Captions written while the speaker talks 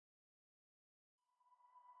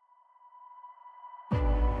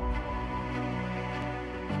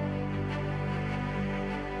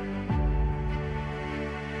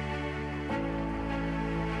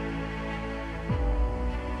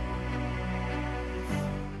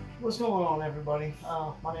What's going on, everybody?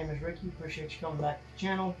 My name is Ricky. Appreciate you coming back to the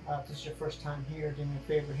channel. If this is your first time here, do me a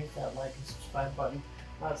favor, hit that like and subscribe button.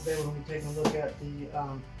 Today we're going to be taking a look at the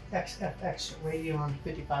XFX Radeon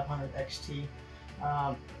 5500 XT.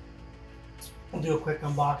 We'll do a quick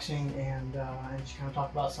unboxing and just kind of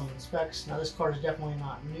talk about some of the specs. Now, this card is definitely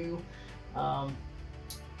not new,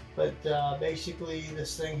 but basically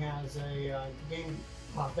this thing has a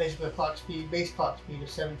basically a base clock speed of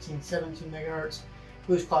 1772 megahertz.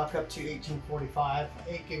 Boost clock up to 1845,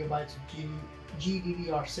 8 gigabytes of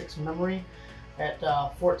GDDR6 memory at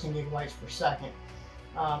 14 gigabytes per second.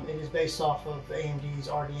 It is based off of AMD's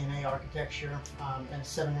RDNA architecture and a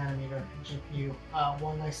 7 nanometer GPU.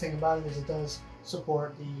 One nice thing about it is it does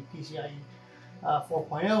support the PCIe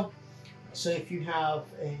 4.0. So if you have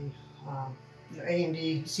a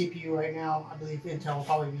AMD CPU right now, I believe Intel will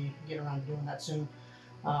probably be getting around to doing that soon.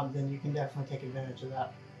 Then you can definitely take advantage of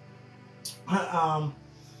that. I'm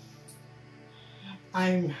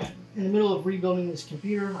in the middle of rebuilding this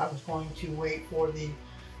computer. I was going to wait for the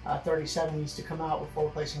 3070s to come out before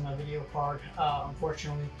replacing my video card.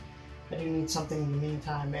 Unfortunately, I do need something in the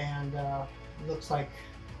meantime, and it looks like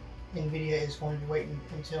NVIDIA is going to wait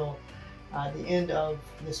until the end of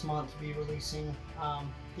this month to be releasing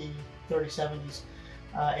the 3070s.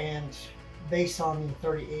 And based on the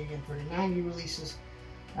 3080 and 3090 releases,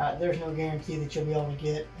 there's no guarantee that you'll be able to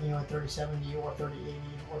get, a 3070 or 3080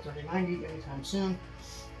 or 3090 anytime soon.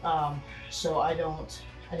 So I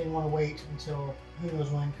didn't want to wait until who knows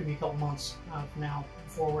when, could be a couple months from now,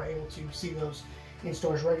 before we're able to see those in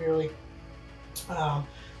stores regularly.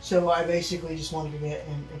 So I basically just wanted to get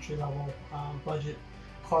an entry-level budget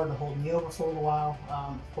card to hold me over for a little while.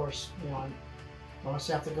 Of course, I don't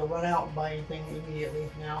necessarily have to go run out and buy anything immediately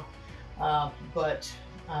now.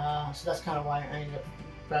 So that's kind of why I ended up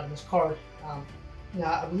grabbing this card.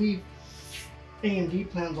 Now, I believe AMD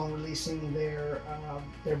plans on releasing their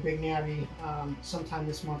Big Navi sometime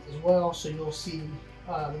this month as well. So you'll see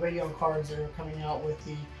the Radeon cards that are coming out with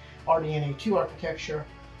the RDNA 2 architecture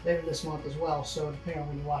later this month as well. So depending on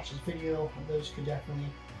when you watch this video, those could definitely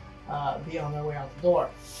be on their way out the door.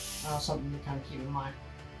 Something to kind of keep in mind.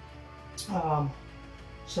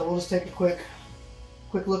 So we'll just take a quick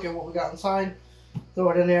look at what we got inside. Throw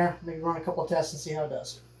it in there, maybe run a couple of tests and see how it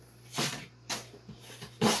does.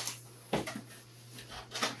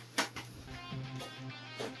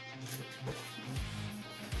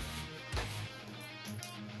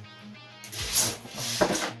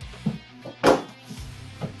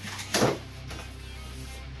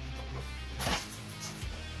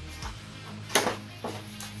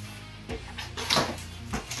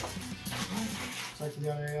 Looks like we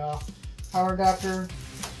got a power adapter,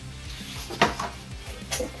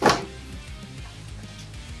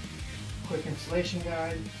 quick installation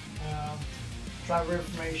guide, driver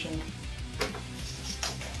information,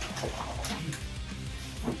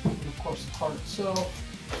 and of course the card itself.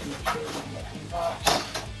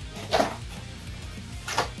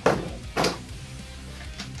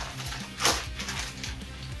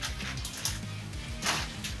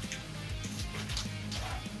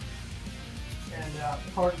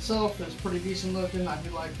 The card itself is pretty decent looking. I do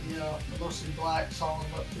like the mostly black solid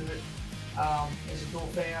look to it. It's a dual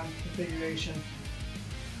fan configuration.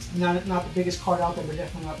 Not the biggest card out there, but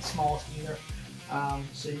definitely not the smallest either.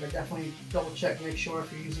 So you gotta definitely double check, make sure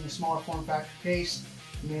if you're using a smaller form factor case,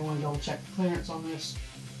 you may want to double check the clearance on this.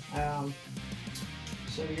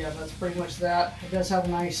 So yeah, that's pretty much that. It does have a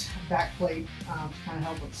nice back plate to kind of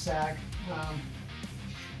help with the sag.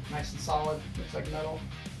 Nice and solid, looks like metal.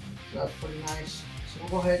 So that's pretty nice. So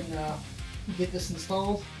we'll go ahead and get this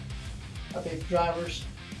installed, update the drivers,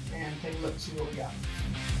 and take a look and see what we got.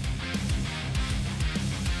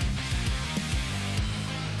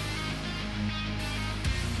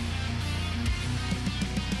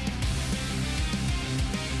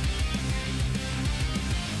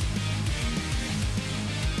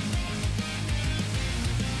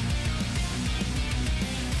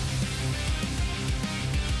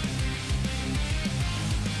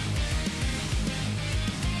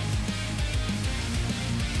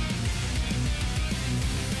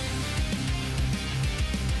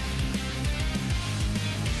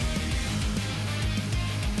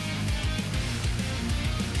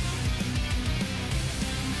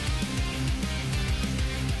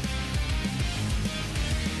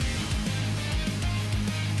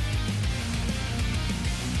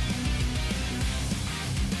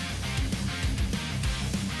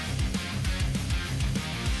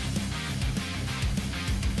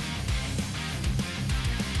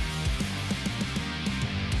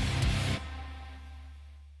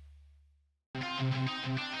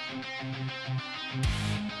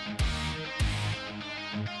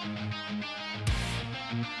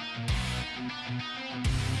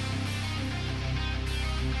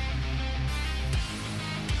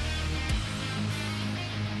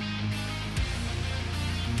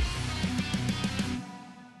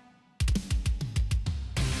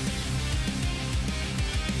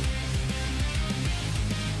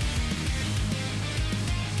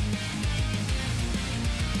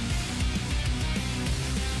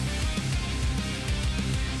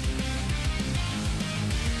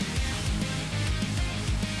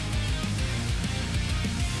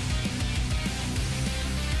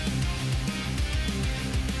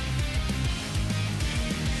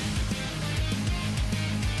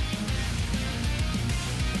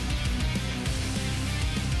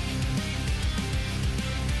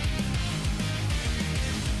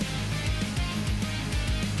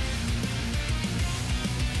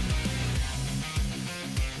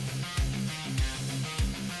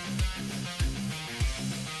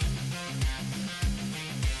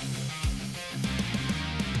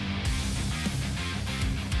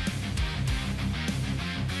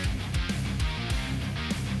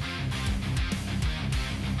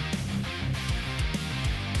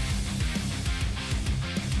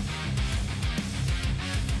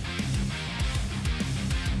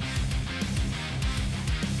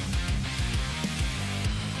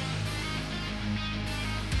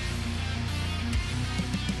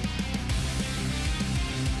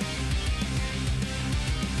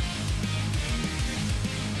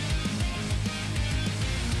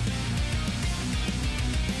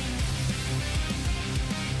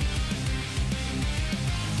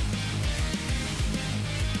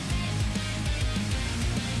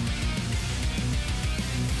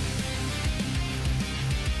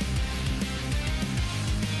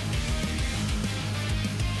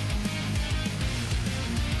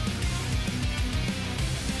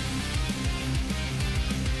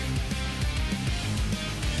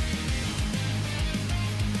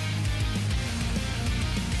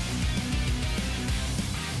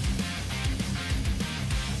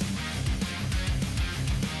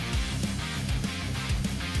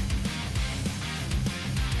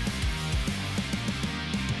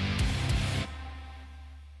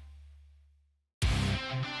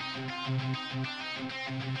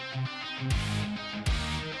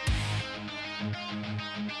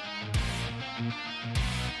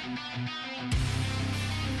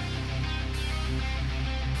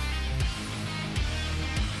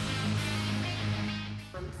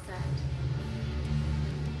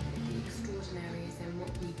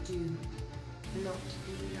 Not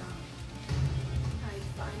who we are. I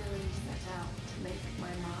finally set out to make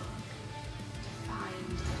my mark, to find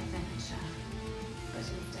adventure, but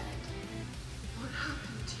instead, what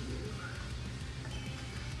happened to you?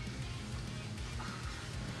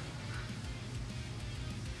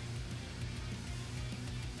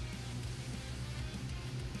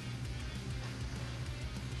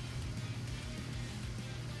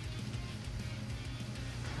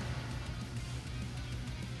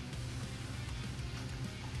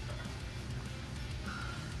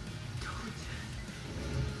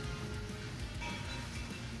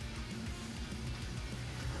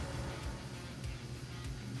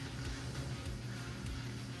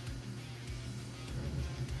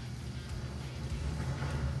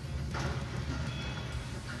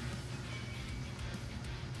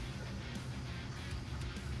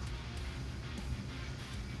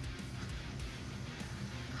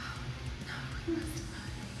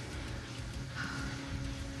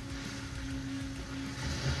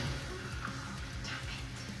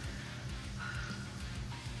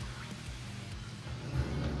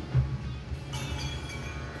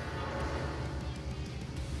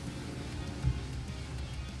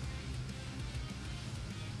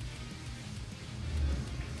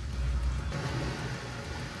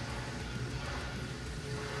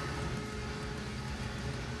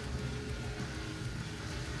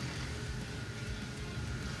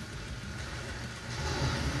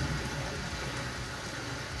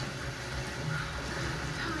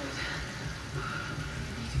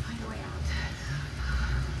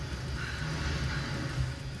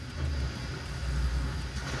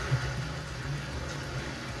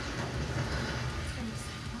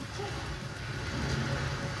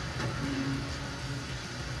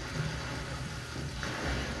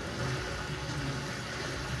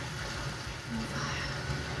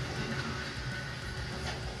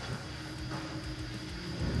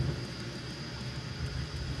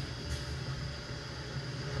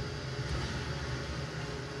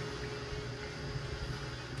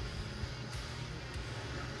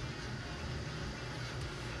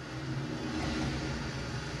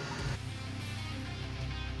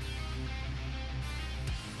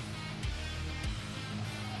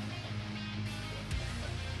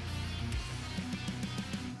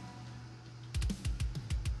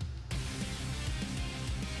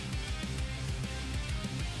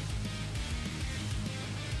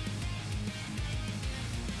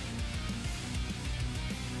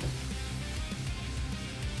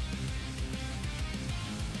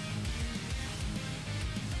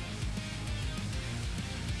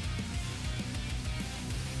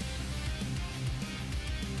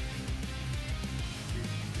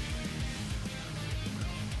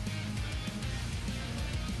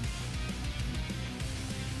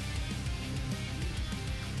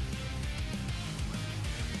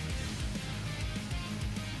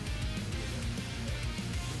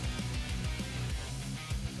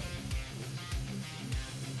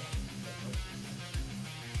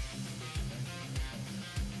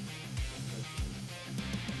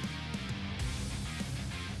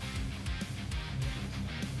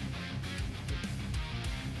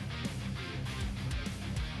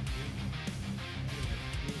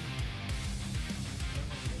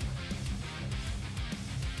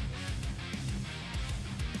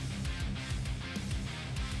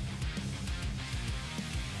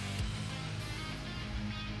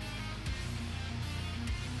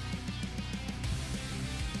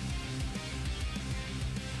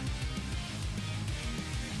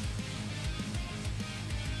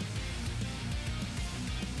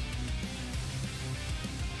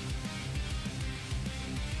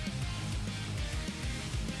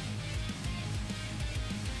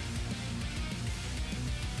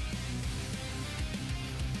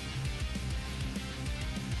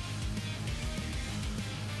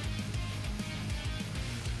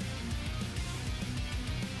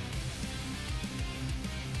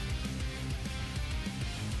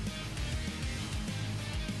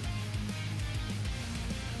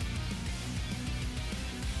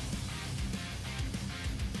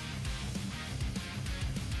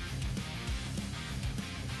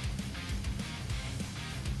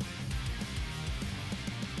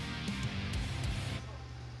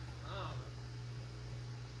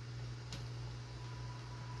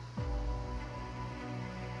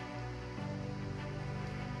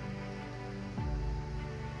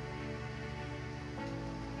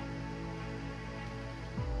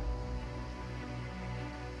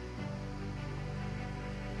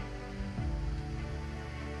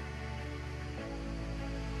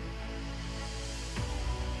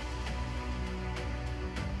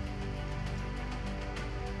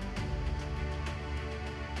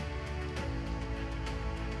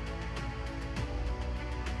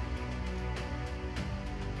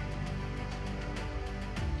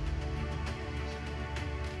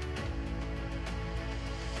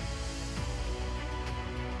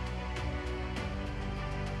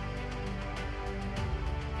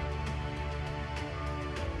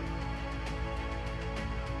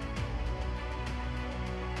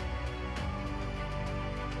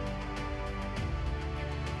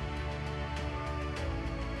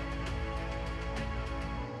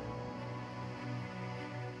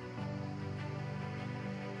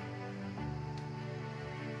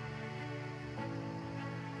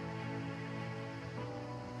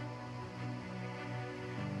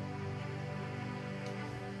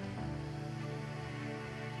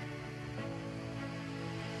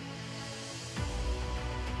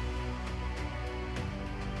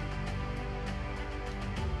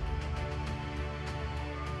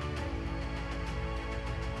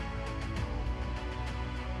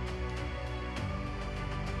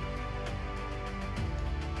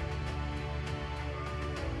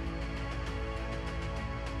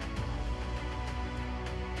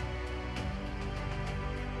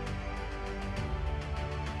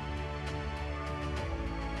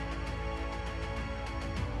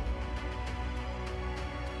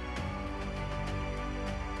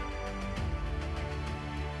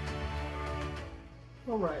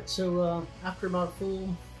 Alright, so after about a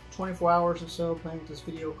full 24 hours or so playing with this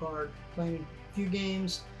video card, playing a few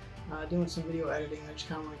games, doing some video editing, I just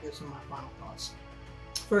kind of want to give some of my final thoughts.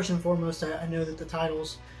 First and foremost, I know that the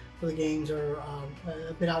titles for the games are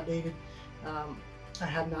a bit outdated. I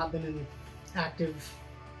have not been an active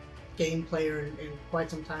game player in quite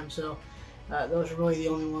some time, so those are really the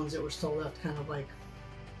only ones that were still left kind of like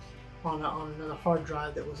on another hard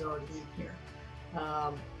drive that was already in here.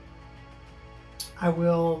 I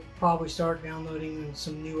will probably start downloading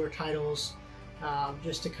some newer titles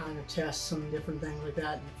just to kind of test some different things like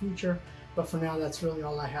that in the future. But for now, that's really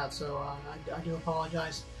all I had. So I do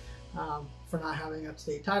apologize for not having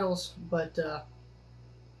up-to-date titles. But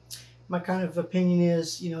my kind of opinion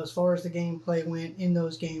is, you know, as far as the gameplay went in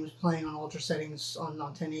those games, playing on ultra settings on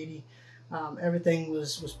 1080, everything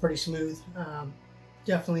was pretty smooth.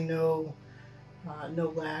 Definitely no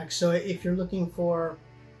lag. So if you're looking for,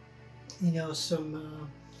 you know, some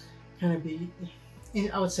kind of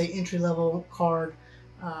I would say entry-level card,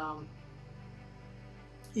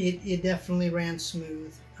 it definitely ran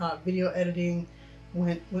smooth. Video editing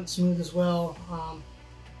went smooth as well.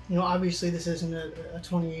 You know, obviously this isn't a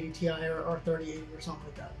 2080 Ti or 3080 or something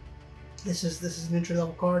like that. This is an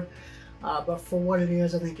entry-level card, but for what it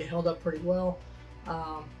is, I think it held up pretty well.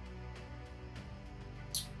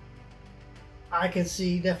 I can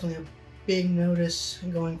see definitely a big notice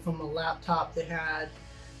going from a laptop that had,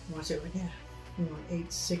 I want to say like, you know, an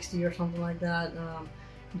 860 or something like that,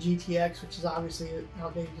 GTX, which is obviously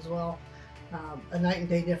outdated as well. A night and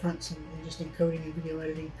day difference in just encoding and video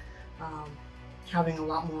editing. Having a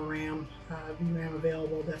lot more RAM, VRAM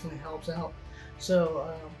available definitely helps out.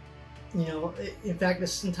 So, you know, in fact,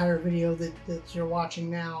 this entire video that you're watching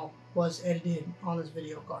now was edited on this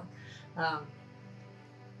video card.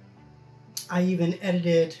 I even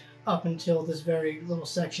edited up until this very little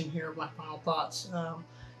section here of my final thoughts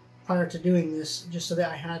prior to doing this, just so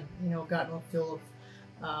that I had, you know, gotten a feel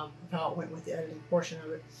of how it went with the editing portion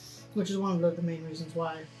of it, which is one of the main reasons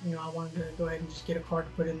why, you know, I wanted to go ahead and just get a card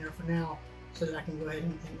to put in there for now, so that I can go ahead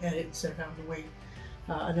and edit instead of having to wait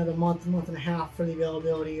another month and a half for the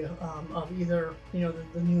availability of either, you know,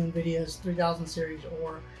 the new NVIDIA's 3000 series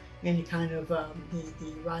or any kind of the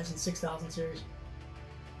Ryzen 6000 series.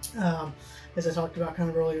 As I talked about kind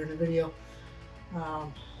of earlier in the video.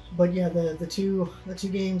 But yeah, the two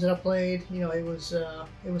games that I played, you know, it was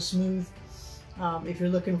smooth. If you're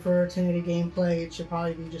looking for 1080 gameplay, it should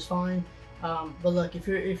probably be just fine. But look, if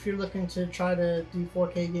you're looking to try to do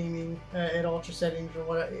 4K gaming at ultra settings or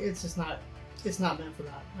whatever, it's not meant for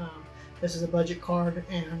that. This is a budget card,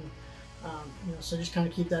 and you know, so just kind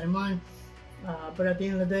of keep that in mind. But at the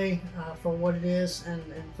end of the day, for what it is and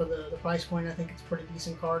for the price point, I think it's a pretty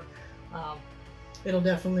decent card. It'll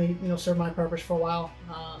definitely, you know, serve my purpose for a while.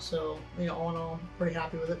 So, you know, all in all, I'm pretty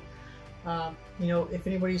happy with it. You know, if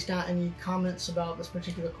anybody's got any comments about this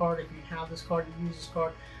particular card, if you have this card, you use this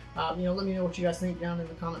card, you know, let me know what you guys think down in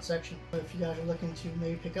the comment section. If you guys are looking to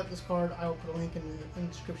maybe pick up this card, I will put a link in the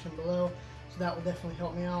description below, so that will definitely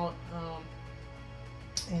help me out.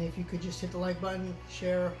 And if you could just hit the like button,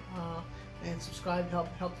 share, and subscribe to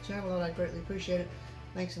help the channel out, I'd greatly appreciate it.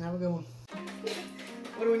 Thanks, and have a good one.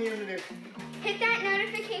 What do we need to do? Hit that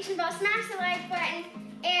notification bell, smash the like button,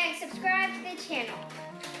 and subscribe to the channel.